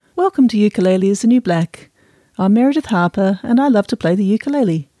Welcome to Ukulele is the New Black. I'm Meredith Harper and I love to play the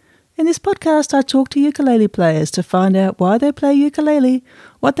ukulele. In this podcast I talk to ukulele players to find out why they play ukulele,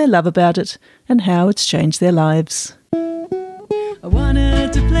 what they love about it, and how it's changed their lives. I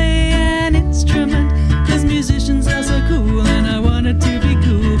wanted to play an instrument, 'cause musicians are so cool, and I wanted to be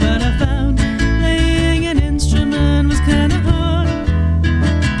cool, but I found playing an instrument was kind of hard.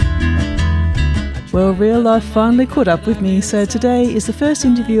 Well, real life finally caught up with me, so today is the first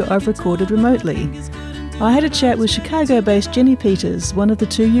interview I've recorded remotely. I had a chat with Chicago-based Jenny Peters, one of the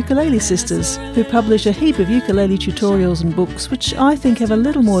two ukulele sisters, who publish a heap of ukulele tutorials and books, which I think have a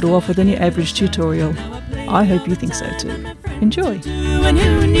little more to offer than your average tutorial. I hope you think so too. Enjoy. And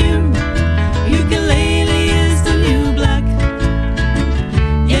who knew? Ukulele is the new black.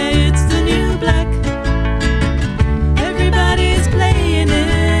 Yeah, it's the new black. Everybody's playing it,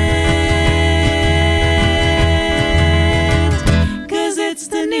 'cause it's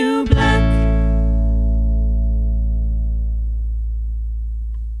the new black.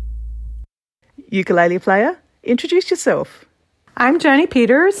 Ukulele player, introduce yourself. I'm Jenny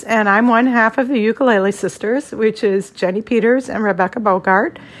Peters, and I'm one half of the Ukulele Sisters, which is Jenny Peters and Rebecca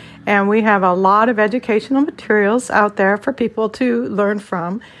Bogart. And we have a lot of educational materials out there for people to learn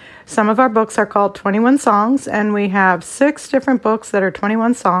from. Some of our books are called 21 Songs, and we have 6 different books that are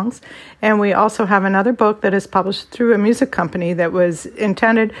 21 songs. And we also have another book that is published through a music company that was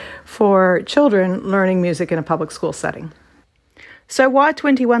intended for children learning music in a public school setting. So why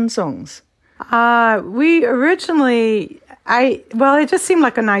 21 songs? We originally, it just seemed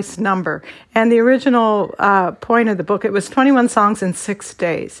like a nice number. And the original point of the book, it was 21 songs in 6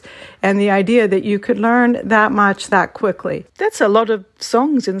 days. And the idea that you could learn that much that quickly. That's a lot of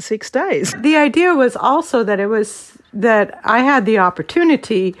songs in 6 days. The idea was also that I had the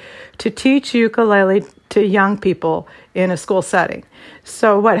opportunity to teach ukulele to young people in a school setting.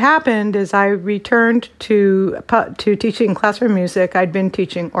 So what happened is I returned to teaching classroom music. I'd been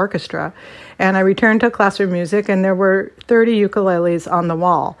teaching orchestra, and I returned to classroom music, and there were 30 ukuleles on the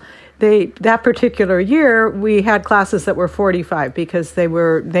wall. That particular year, we had classes that were 45 because they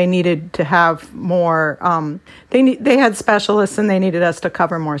needed to have more. They had specialists, and they needed us to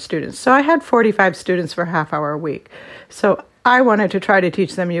cover more students. So I had 45 students for a half hour a week. So I wanted to try to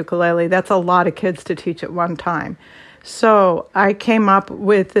teach them ukulele. That's a lot of kids to teach at one time. So I came up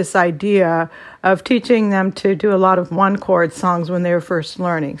with this idea of teaching them to do a lot of one-chord songs when they were first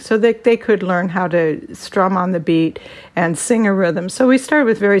learning, so that they could learn how to strum on the beat and sing a rhythm. So we started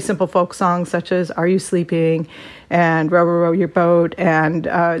with very simple folk songs such as Are You Sleeping and Row, Row, Row Your Boat and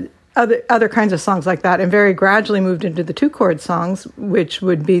other kinds of songs like that, and very gradually moved into the 2-chord songs, which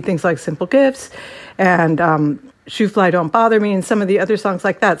would be things like Simple Gifts and Shoo Fly Don't Bother Me and some of the other songs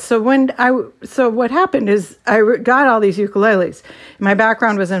like that. So what happened is I got all these ukuleles. My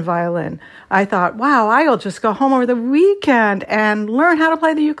background was in violin. I thought, wow, I'll just go home over the weekend and learn how to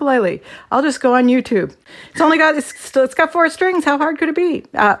play the ukulele. I'll just go on YouTube. It's got 4 strings. How hard could it be?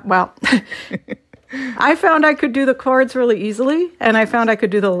 I found I could do the chords really easily, and I found I could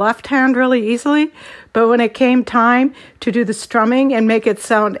do the left hand really easily. But when it came time to do the strumming and make it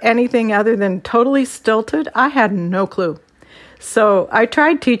sound anything other than totally stilted, I had no clue. So I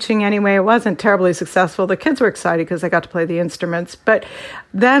tried teaching anyway. It wasn't terribly successful. The kids were excited because I got to play the instruments. But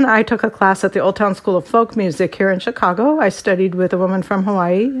then I took a class at the Old Town School of Folk Music here in Chicago. I studied with a woman from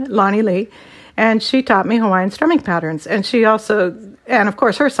Hawaii, Lonnie Lee, and she taught me Hawaiian strumming patterns. And and of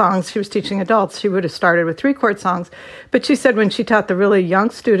course her songs, she was teaching adults. She would have started with 3-chord songs. But she said when she taught the really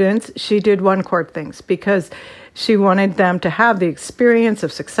young students, she did 1-chord things because she wanted them to have the experience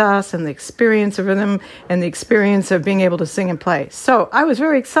of success and the experience of rhythm and the experience of being able to sing and play. So I was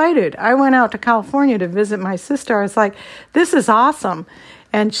very excited. I went out to California to visit my sister. I was like, this is awesome.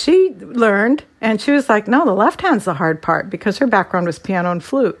 And she learned, and she was like, no, the left hand's the hard part, because her background was piano and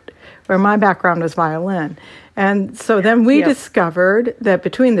flute, where my background was violin. And so then we discovered that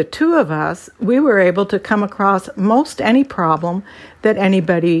between the two of us, we were able to come across most any problem that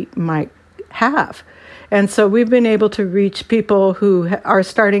anybody might have. And so we've been able to reach people who are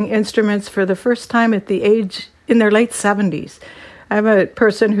starting instruments for the first time at the age in their late 70s. I have a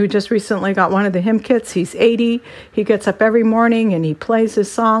person who just recently got one of the hymn kits. He's 80. He gets up every morning and he plays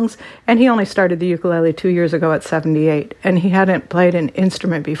his songs. And he only started the ukulele 2 years ago at 78. And he hadn't played an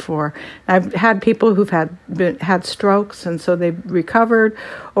instrument before. I've had people who've had strokes, and so they've recovered.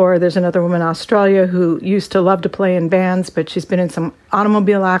 Or there's another woman in Australia who used to love to play in bands, but she's been in some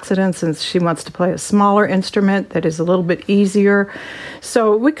automobile accidents and she wants to play a smaller instrument that is a little bit easier.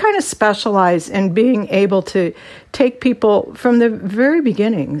 So we kind of specialize in being able to take people from the very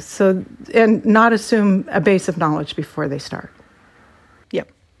beginning, and not assume a base of knowledge before they start. Yep.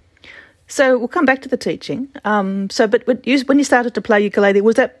 So we'll come back to the teaching. But when you started to play ukulele,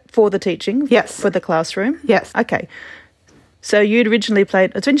 was that for the teaching? Yes. For the classroom? Yes. Okay. So you'd originally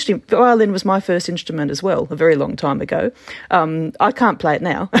played, it's interesting, violin was my first instrument as well, a very long time ago. I can't play it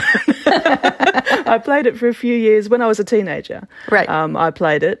now. I played it for a few years when I was a teenager. Right. I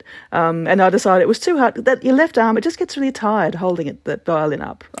played it, and I decided it was too hard. That your left arm, it just gets really tired holding that violin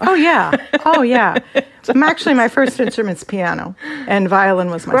up. Oh, yeah. Actually, my first instrument's piano, and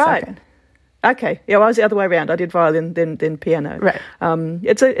violin was my second. Okay. Yeah, well, I was the other way around. I did violin, then piano. Right.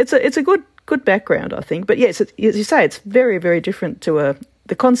 It's a good background, I think. But yes, as you say, it's very, very different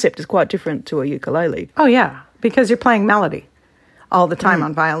the concept is quite different to a ukulele. Oh, yeah, because you're playing melody all the time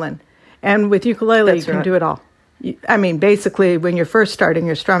on violin. And with ukulele, you can do it all. Basically, when you're first starting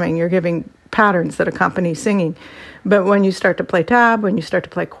your strumming, you're giving patterns that accompany singing. But when you start to play tab, when you start to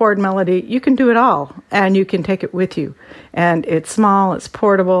play chord melody, you can do it all, and you can take it with you. And it's small, it's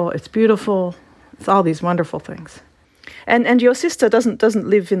portable, it's beautiful, it's all these wonderful things. And your sister doesn't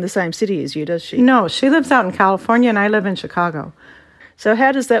live in the same city as you, does she? No, she lives out in California, and I live in Chicago. So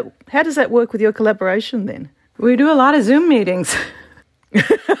how does that work with your collaboration then? We do a lot of Zoom meetings.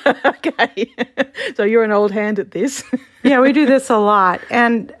 Okay. So you're an old hand at this. Yeah, we do this a lot.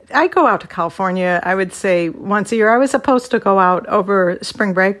 And I go out to California, I would say, once a year. I was supposed to go out over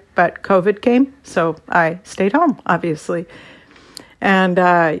spring break, but COVID came, so I stayed home, obviously. And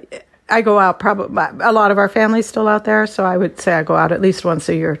I go out a lot of our family's still out there, so I would say I go out at least once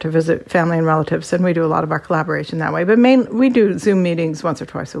a year to visit family and relatives, and we do a lot of our collaboration that way. But we do Zoom meetings once or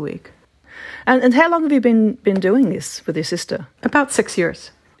twice a week. And how long have you been doing this with your sister? About 6 years.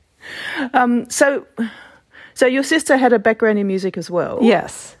 So your sister had a background in music as well?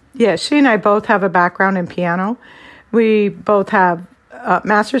 Yes. Yeah, she and I both have a background in piano. We both have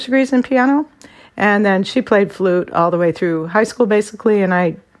master's degrees in piano, and then she played flute all the way through high school, basically, and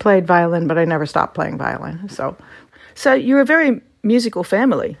I played violin, but I never stopped playing violin. So you're a very musical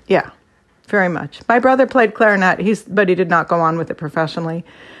family. Yeah, very much. My brother played clarinet, but he did not go on with it professionally.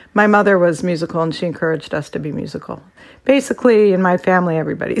 My mother was musical, and she encouraged us to be musical. Basically, in my family,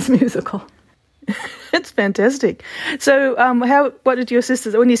 everybody's musical. It's fantastic. So what did your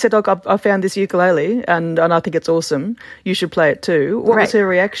sister, when you said, look, I found this ukulele, and I think it's awesome, you should play it too, what was her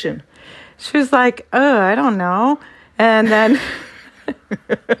reaction? She was like, I don't know. And then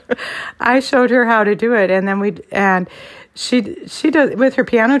I showed her how to do it, and then she does, with her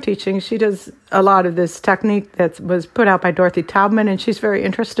piano teaching, she does a lot of this technique that was put out by Dorothy Taubman, and she's very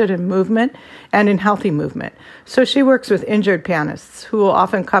interested in movement and in healthy movement. So she works with injured pianists who will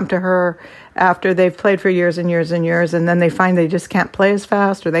often come to her after they've played for years and years and years, and then they find they just can't play as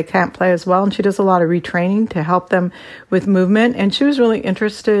fast or they can't play as well, and she does a lot of retraining to help them with movement. And she was really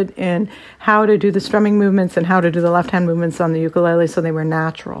interested in how to do the strumming movements and how to do the left-hand movements on the ukulele so they were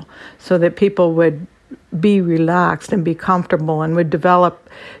natural, so that people would be relaxed and be comfortable and would develop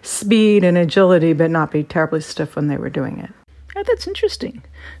speed and agility but not be terribly stiff when they were doing it. Oh, that's interesting.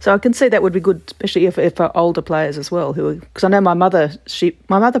 So I can see that would be good, especially if for older players as well. Because I know my mother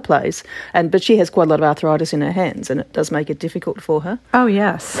plays, but she has quite a lot of arthritis in her hands, and it does make it difficult for her. Oh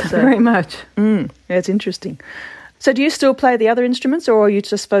yes, very much. Yeah, it's interesting. So do you still play the other instruments, or are you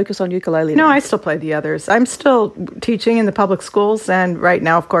just focused on ukulele now? No, I still play the others. I'm still teaching in the public schools, and right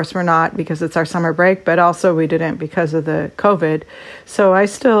now, of course, we're not because it's our summer break, but also we didn't because of the COVID. So I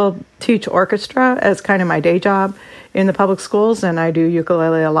still teach orchestra as kind of my day job in the public schools, and I do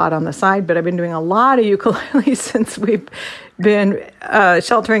ukulele a lot on the side, but I've been doing a lot of ukulele since we've been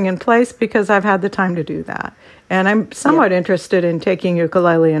sheltering in place because I've had the time to do that. And I'm somewhat interested in taking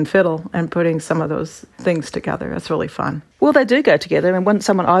ukulele and fiddle and putting some of those things together. That's really fun. Well, they do go together. And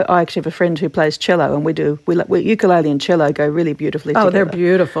I actually have a friend who plays cello, and ukulele and cello go really beautifully together. Oh, they're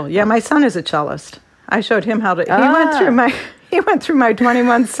beautiful. Yeah, my son is a cellist. I showed him how to. He went through my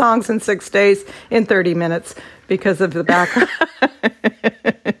 21 songs in 6 days in 30 minutes because of the background.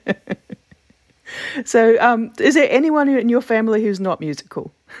 So, is there anyone in your family who's not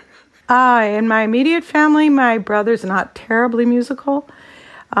musical? In my immediate family, my brother's not terribly musical,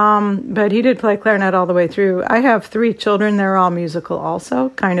 but he did play clarinet all the way through. I have 3 children. They're all musical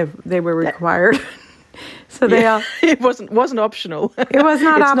also. They were required. So they all... It wasn't optional. It was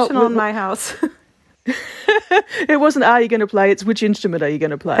not optional in my house. It wasn't, are you going to play? It's which instrument are you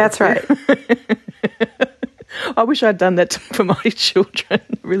going to play? That's right. I wish I'd done that for my children.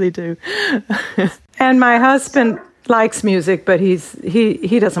 I really do. And my husband likes music, but he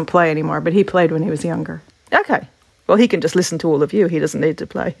doesn't play anymore, but he played when he was younger. Okay. Well, he can just listen to all of you. He doesn't need to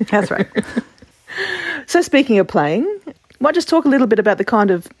play. That's right. So speaking of playing, Might just talk a little bit about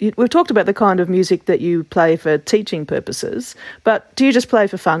we've talked about the kind of music that you play for teaching purposes, but do you just play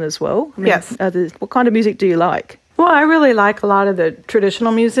for fun as well? Yes. What kind of music do you like? Well, I really like a lot of the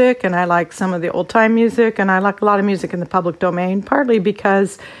traditional music, and I like some of the old-time music, and I like a lot of music in the public domain, partly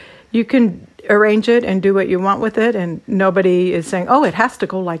because you can arrange it and do what you want with it, and nobody is saying, oh, it has to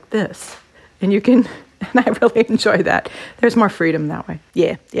go like this. And you can, and I really enjoy that. There's more freedom that way.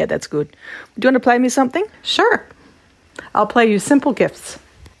 Yeah, that's good. Do you want to play me something? Sure. I'll play you Simple Gifts.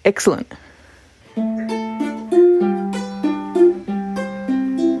 Excellent.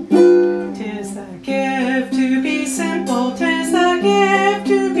 Tis the gift to be simple, tis the gift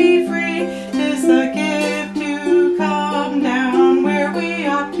to be free, tis the gift to come down where we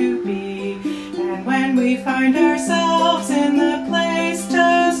ought to be. And when we find ourselves in the place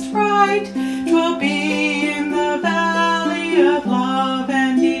just right, 'twill be in the valley of love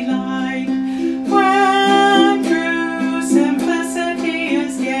and delight. When true simplicity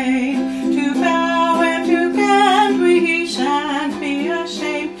is gained, to bow and to bend we shan't be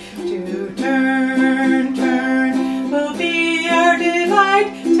ashamed. To turn will be our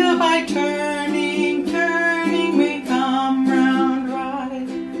delight, till by turning we come round right.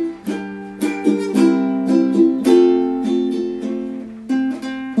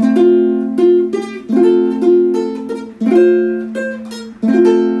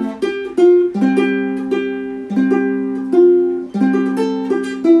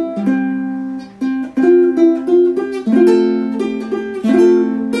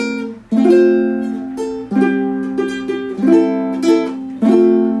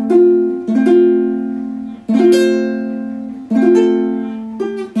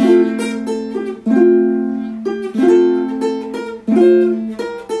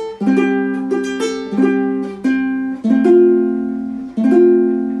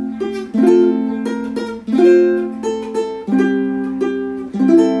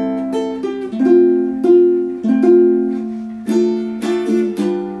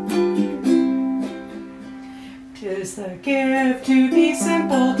 Tis the gift to be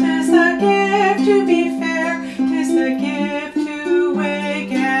simple, tis the gift to be fair, tis the gift to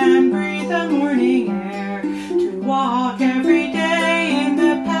wake and breathe the morning air, to walk every day in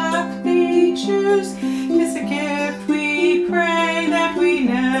the path we choose, tis a gift we pray that we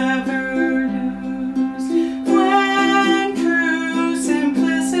never lose. When true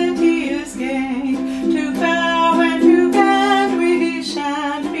simplicity is gained, to bow and to bend we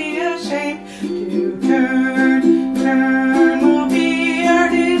shan't be ashamed. To turn will be our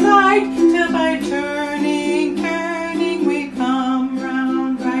delight, till by turning we come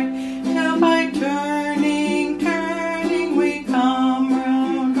round right. Till by turning we come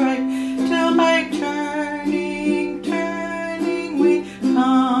round right. Till by turning we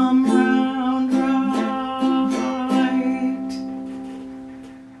come round right.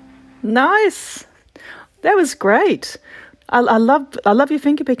 Nice. That was great. I love your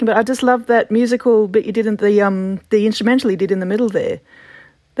finger picking, but I just love that musical bit you did in the instrumental you did in the middle there.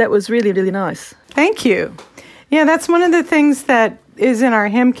 That was really, really nice. Thank you. Yeah, that's one of the things that is in our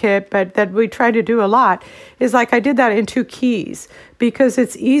hymn kit, but that we try to do a lot, is like I did that in 2 keys because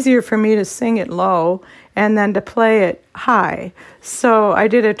it's easier for me to sing it low and then to play it high. So I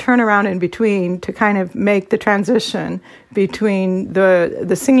did a turnaround in between to kind of make the transition between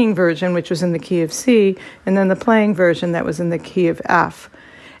the singing version, which was in the key of C, and then the playing version that was in the key of F.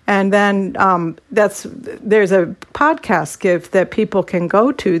 And then there's a podcast gift that people can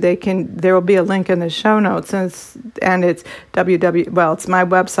go to. There will be a link in the show notes, and it's it's my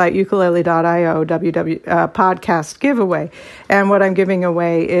website, ukulele.io, podcast giveaway. And what I'm giving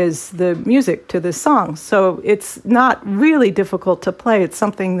away is the music to the song. So it's not really difficult to play. It's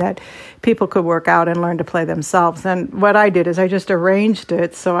something that people could work out and learn to play themselves. And what I did is I just arranged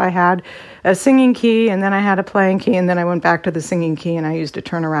it. So I had a singing key, and then I had a playing key, and then I went back to the singing key, and I used a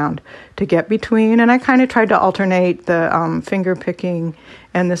turnaround to get between. And I kind of tried to alternate the finger picking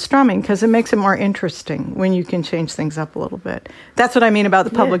and the strumming because it makes it more interesting when you can change things up a little bit. That's what I mean about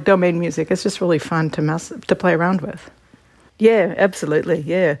the public domain music. It's just really fun to play around with. Yeah, absolutely,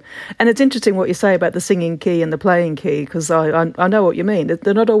 yeah. And it's interesting what you say about the singing key and the playing key, because I know what you mean.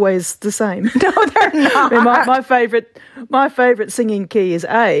 They're not always the same. No, they're not. I mean, my favourite singing key is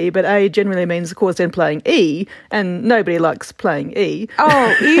A, but A generally means, of course, then playing E, and nobody likes playing E.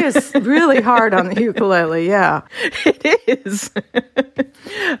 Oh, E is really hard on the ukulele, yeah. It is.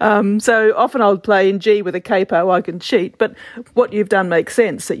 So often I'll play in G with a capo, I can cheat, but what you've done makes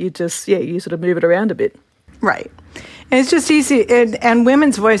sense, that you just, you sort of move it around a bit. Right. And it's just easy, and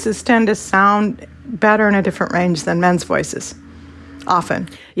women's voices tend to sound better in a different range than men's voices, often.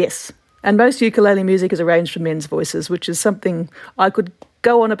 Yes, And most ukulele music is arranged for men's voices, which is something I could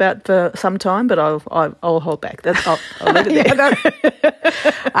go on about for some time, but I'll hold back. I'll leave it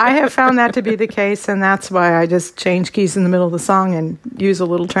there. I have found that to be the case, and that's why I just change keys in the middle of the song and use a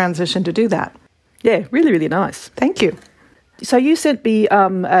little transition to do that. Yeah, really, really nice. Thank you. So you sent me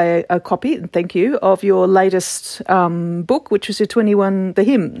a copy, and thank you, of your latest book, which was your 21 The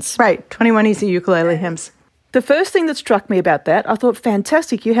Hymns. Right, 21 Easy Ukulele Hymns. The first thing that struck me about that, I thought,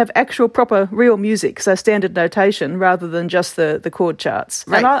 fantastic, you have actual proper real music, so standard notation rather than just the chord charts.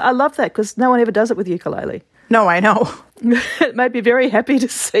 Right. And I love that because no one ever does it with ukulele. No, I know. It made me very happy to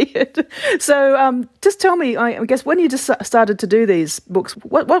see it. So just tell me, I guess, when you just started to do these books,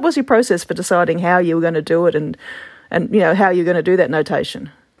 what was your process for deciding how you were going to do it and you know, how you're going to do that notation?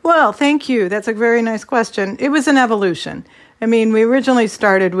 Well, thank you. That's a very nice question. It was an evolution. I mean, we originally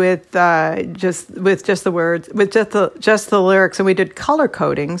started with just the words, with just the lyrics, and we did color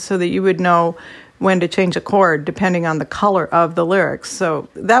coding so that you would know when to change a chord depending on the color of the lyrics. So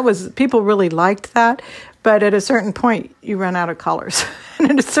that was, people really liked that, but at a certain point you run out of colors, and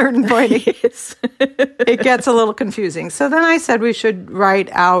at a certain point it gets a little confusing. So then I said we should write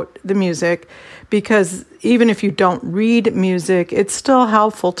out the music, because even if you don't read music, it's still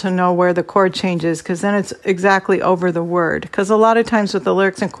helpful to know where the chord changes, because then it's exactly over the word. Because a lot of times with the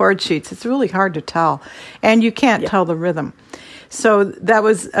lyrics and chord sheets, it's really hard to tell, and you can't tell the rhythm. So that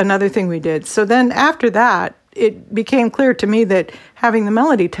was another thing we did. So then after that, it became clear to me that having the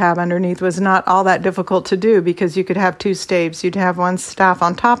melody tab underneath was not all that difficult to do, because you could have two staves. You'd have one staff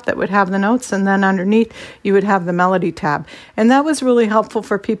on top that would have the notes, and then underneath you would have the melody tab. And that was really helpful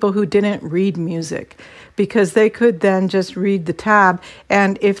for people who didn't read music, because they could then just read the tab,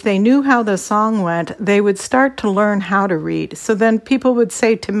 and if they knew how the song went, they would start to learn how to read. So then people would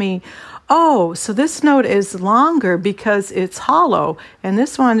say to me, oh, so this note is longer because it's hollow, and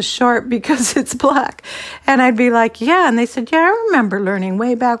this one's short because it's black. And I'd be like, yeah. And they said, yeah, I remember learning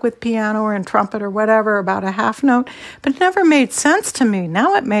way back with piano or in trumpet or whatever about a half note, but it never made sense to me.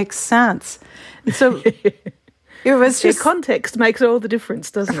 Now it makes sense. And so it was just... The context makes all the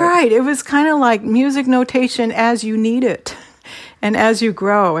difference, doesn't it? Right. It was kind of like music notation as you need it and as you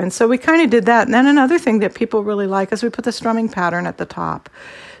grow. And so we kind of did that. And then another thing that people really like is we put the strumming pattern at the top.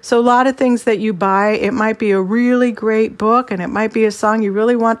 So a lot of things that you buy, it might be a really great book, and it might be a song you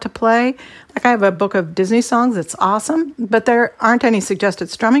really want to play. Like I have a book of Disney songs that's awesome, but there aren't any suggested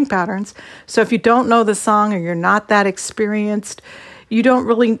strumming patterns. So if you don't know the song or you're not that experienced, you don't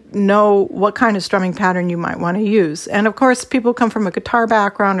really know what kind of strumming pattern you might want to use. And of course, people come from a guitar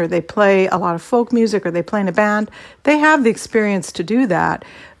background, or they play a lot of folk music, or they play in a band. They have the experience to do that.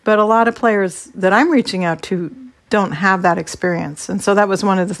 But a lot of players that I'm reaching out to don't have that experience. And so that was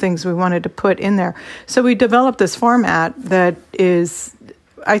one of the things we wanted to put in there. So we developed this format that is,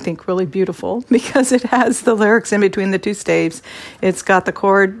 I think, really beautiful, because it has the lyrics in between the two staves. It's got the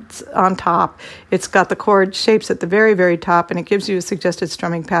chords on top. It's got the chord shapes at the very, very top, and it gives you a suggested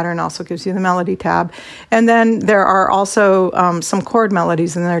strumming pattern, also gives you the melody tab. And then there are also some chord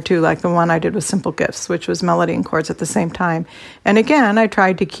melodies in there too, like the one I did with Simple Gifts, which was melody and chords at the same time. And again, I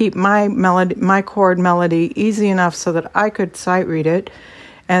tried to keep my chord melody easy enough so that I could sight read it,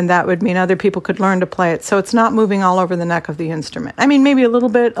 and that would mean other people could learn to play it. So it's not moving all over the neck of the instrument. I mean, maybe a little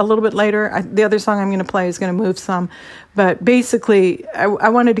bit later. The other song I'm going to play is going to move some. But basically, I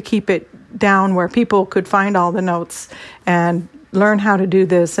wanted to keep it down where people could find all the notes and learn how to do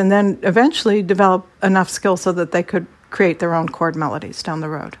this, and then eventually develop enough skill so that they could create their own chord melodies down the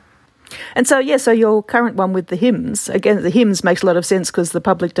road. And so, so your current one with the hymns, again, the hymns makes a lot of sense because the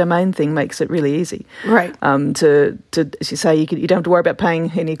public domain thing makes it really easy. Right. To as you say, you don't have to worry about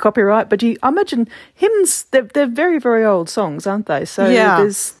paying any copyright, but I imagine hymns, they're very, very old songs, aren't they? So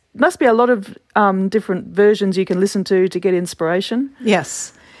there's must be a lot of different versions you can listen to get inspiration.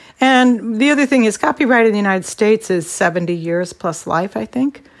 Yes. And the other thing is copyright in the United States is 70 years plus life, I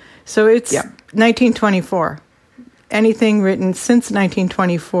think. So it's 1924. Anything written since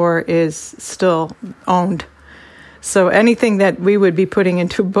 1924 is still owned. So anything that we would be putting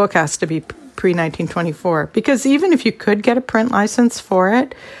into a book has to be pre-1924. Because even if you could get a print license for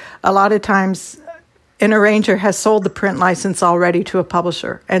it, a lot of times an arranger has sold the print license already to a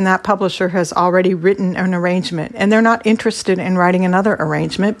publisher, and that publisher has already written an arrangement, and they're not interested in writing another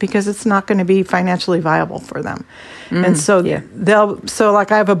arrangement because it's not going to be financially viable for them. And so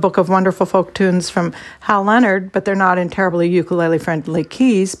like I have a book of wonderful folk tunes from Hal Leonard, but they're not in terribly ukulele friendly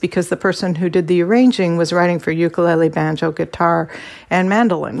keys because the person who did the arranging was writing for ukulele, banjo, guitar, and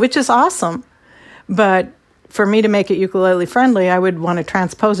mandolin, which is awesome. But for me to make it ukulele friendly, I would want to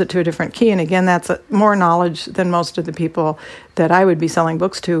transpose it to a different key. And again, that's more knowledge than most of the people that I would be selling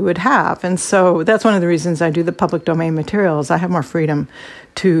books to would have. And so that's one of the reasons I do the public domain materials. I have more freedom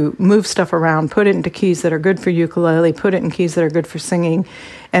to move stuff around, put it into keys that are good for ukulele, put it in keys that are good for singing.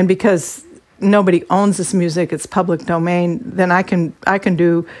 And because nobody owns this music, it's public domain, then I can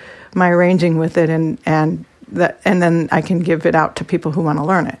do my arranging with it and then I can give it out to people who want to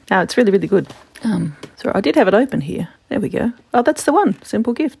learn it. No, it's really, really good. So I did have it open here. There we go. Oh, that's the one,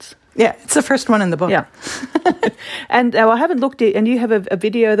 Simple Gifts. Yeah, it's the first one in the book. Yeah. And I haven't looked at, and you have a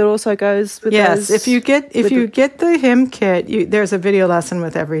video that also goes with yes, those. if you get the hymn kit, there's a video lesson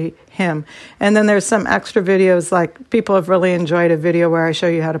with every hymn. And then there's some extra videos, like people have really enjoyed a video where I show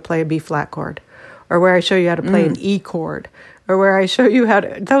you how to play a B flat chord, or where I show you how to play an E chord, or where I show you how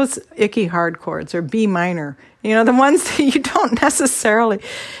to, those icky hard chords, or B minor, the ones that you don't necessarily,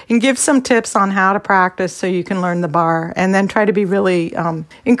 and give some tips on how to practice so you can learn the bar, and then try to be really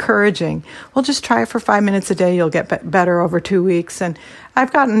encouraging. Well, just try it for 5 minutes a day. You'll get better over 2 weeks. And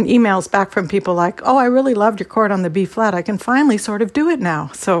I've gotten emails back from people like, oh, I really loved your chord on the B flat. I can finally sort of do it now.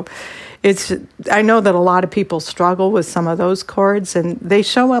 So I know that a lot of people struggle with some of those chords, and they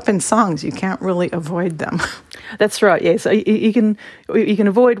show up in songs. You can't really avoid them. That's right, yeah. So you can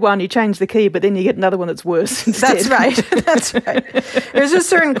avoid one, you change the key, but then you get another one that's worse instead. That's right. That's right. There's just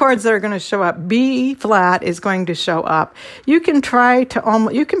certain chords that are going to show up. B flat is going to show up. You can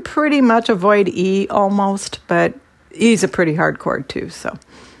you can pretty much avoid E almost, but E is a pretty hard chord too, so.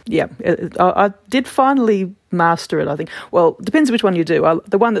 Yeah, I did finally master it, I think. Well, depends which one you do.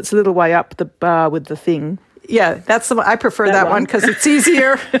 The one that's a little way up the bar with the thing. Yeah, that's the one. I prefer that one because it's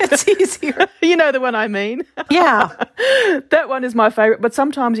easier. It's easier. You know the one I mean. Yeah. That one is my favourite, but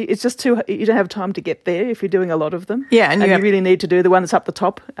sometimes it's just you don't have time to get there if you're doing a lot of them. Yeah, and you really need to do the one that's up the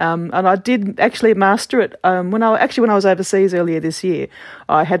top. And I did actually master it when I was overseas earlier this year.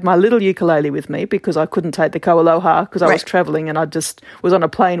 I had my little ukulele with me because I couldn't take the Ko Aloha because I was travelling, and I just was on a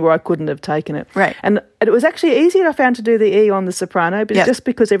plane where I couldn't have taken it. Right. And it was actually easier, I found, to do the E on the soprano, but just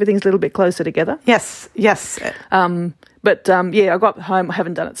because everything's a little bit closer together. Yes. But I got home. I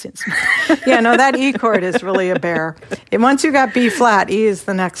haven't done it since. Yeah, no, that E chord is really a bear. And once you got B flat, E is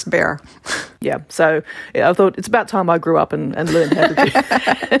the next bear. Yeah, so I thought it's about time I grew up and learned how to do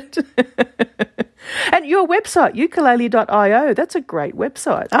that. And your website, ukulele.io, that's a great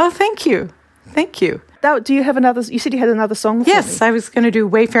website. Oh, thank you. Thank you. Now, do you have another? You said you had another song for me. Yes, I was going to do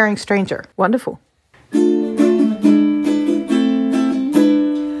Wayfaring Stranger. Wonderful. I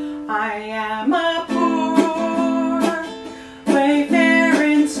am a poor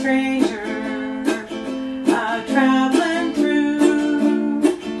wayfaring stranger, traveling through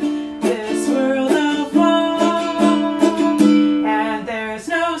this world of woe, and there's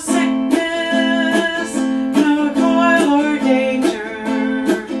no sickness, no toil or danger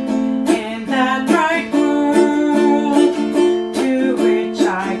in that bright world to which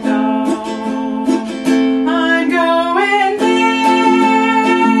I go.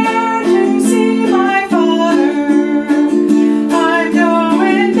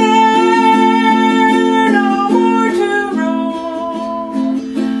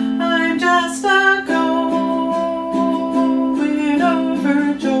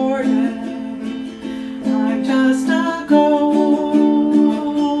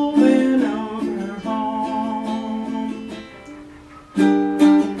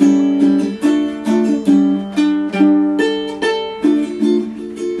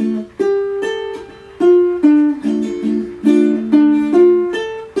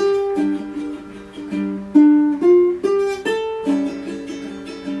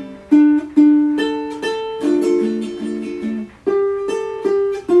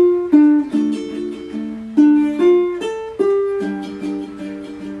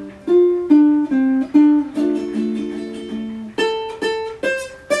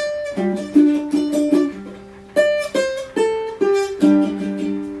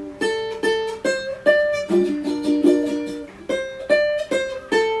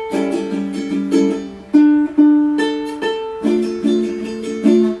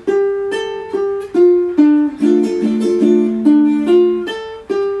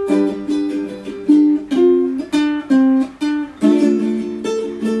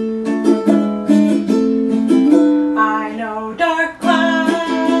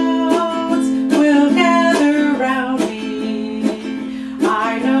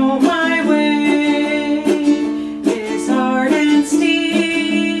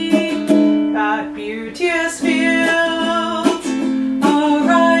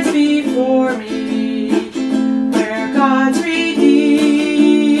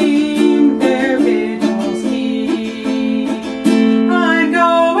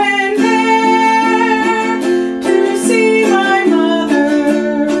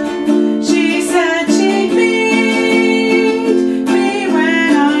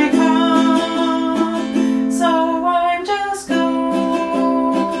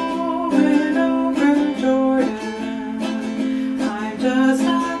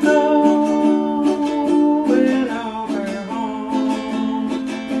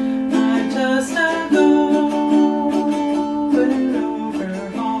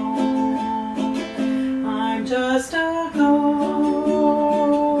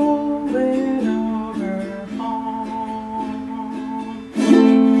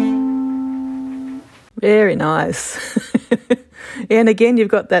 nice. And again, you've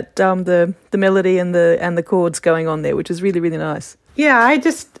got that the melody and the chords going on there, which is really, really nice. Yeah, I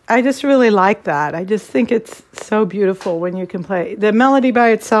just really like that. I just think it's so beautiful when you can play. The melody by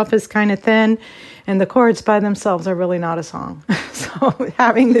itself is kind of thin, and the chords by themselves are really not a song. So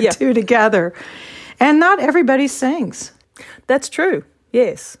having the two together, and not everybody sings. That's true.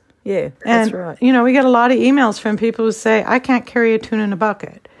 Yes. Yeah, that's right. You know, we get a lot of emails from people who say, I can't carry a tune in a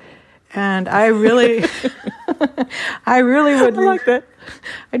bucket. And I really, I really would like that.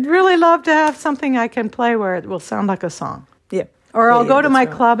 I'd really love to have something I can play where it will sound like a song. Yeah. Or I'll go to my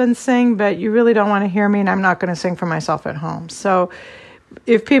club and sing, but you really don't want to hear me, and I'm not going to sing for myself at home. So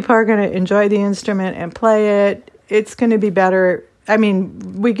if people are going to enjoy the instrument and play it, it's going to be better. I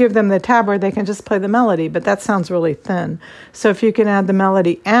mean, we give them the tab where they can just play the melody, but that sounds really thin. So if you can add the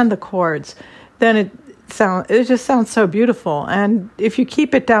melody and the chords, then it just sounds so beautiful. And if you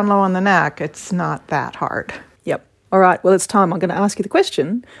keep it down low on the neck, it's not that hard. Yep. All right. Well, it's time. I'm going to ask you the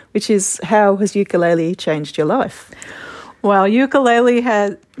question, which is, how has ukulele changed your life? Well, ukulele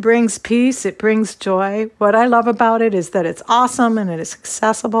brings peace. It brings joy. What I love about it is that it's awesome and it is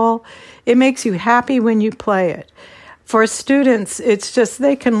accessible. It makes you happy when you play it. For students, it's just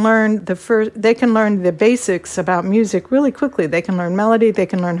they can learn the basics about music really quickly. They can learn melody, they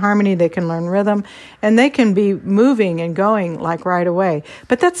can learn harmony, they can learn rhythm, and they can be moving and going like right away.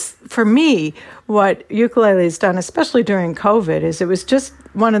 But that's, for me, what ukulele has done, especially during COVID, is it was just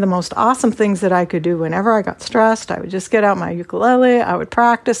one of the most awesome things that I could do whenever I got stressed. I would just get out my ukulele, I would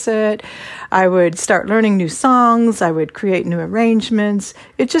practice it, I would start learning new songs, I would create new arrangements.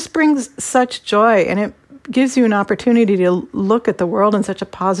 It just brings such joy, and it gives you an opportunity to look at the world in such a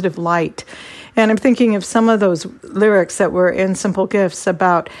positive light. And I'm thinking of some of those lyrics that were in Simple Gifts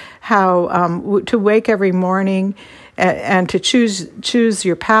about how to wake every morning and to choose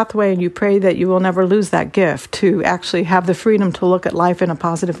your pathway, and you pray that you will never lose that gift, to actually have the freedom to look at life in a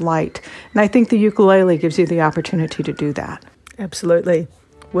positive light. And I think the ukulele gives you the opportunity to do that. Absolutely.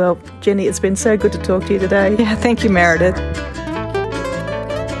 Well, Jenny, it's been so good to talk to you today. Yeah, thank you, Meredith.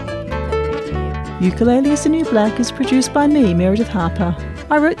 Ukulele is the New Black is produced by me, Meredith Harper.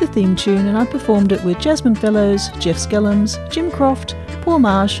 I wrote the theme tune and I performed it with Jasmine Fellows, Jeff Skellums, Jim Croft, Paul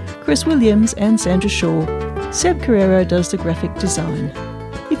Marsh, Chris Williams and Sandra Shaw. Seb Carrero does the graphic design.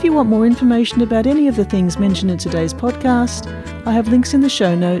 If you want more information about any of the things mentioned in today's podcast, I have links in the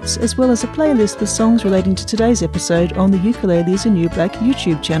show notes, as well as a playlist with songs relating to today's episode on the Ukulele is a New Black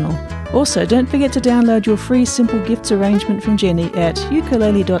YouTube channel. Also, don't forget to download your free Simple Gifts arrangement from Jenny at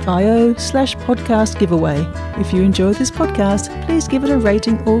ukulele.io/podcast giveaway. If you enjoy this podcast, please give it a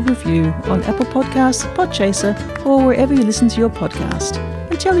rating or review on Apple Podcasts, Podchaser, or wherever you listen to your podcast.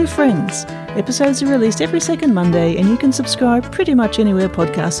 And tell your friends. Episodes are released every second Monday, and you can subscribe pretty much anywhere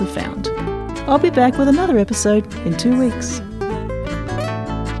podcasts are found. I'll be back with another episode in 2 weeks.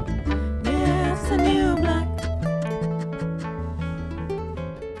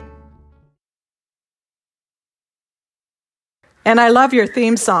 And I love your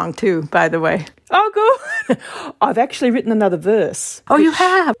theme song, too, by the way. Oh, good. I've actually written another verse. Oh, you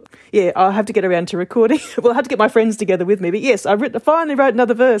have? Yeah, I'll have to get around to recording. Well, I have to get my friends together with me. But yes, I finally wrote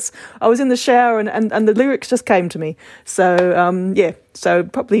another verse. I was in the shower and the lyrics just came to me. So, so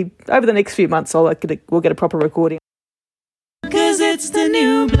probably over the next few months, we'll get a proper recording. 'Cause it's the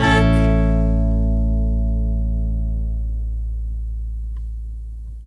New Black.